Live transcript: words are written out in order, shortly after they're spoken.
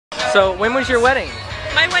So when was your wedding?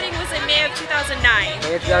 My wedding was in May of 2009.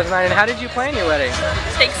 May of 2009. And how did you plan your wedding?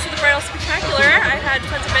 Thanks to the Bridal Spectacular, I had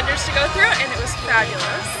tons of vendors to go through and it was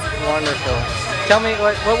fabulous. Wonderful. Tell me,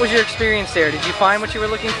 what was your experience there? Did you find what you were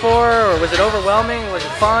looking for, or was it overwhelming? Was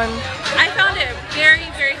it fun? I found it very,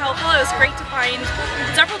 very helpful. It was great to find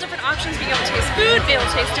several different options, being able to taste food, being able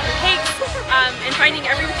to taste different cakes, and finding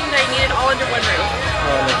everything that I needed all under one roof.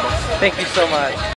 Wonderful. Thank you so much.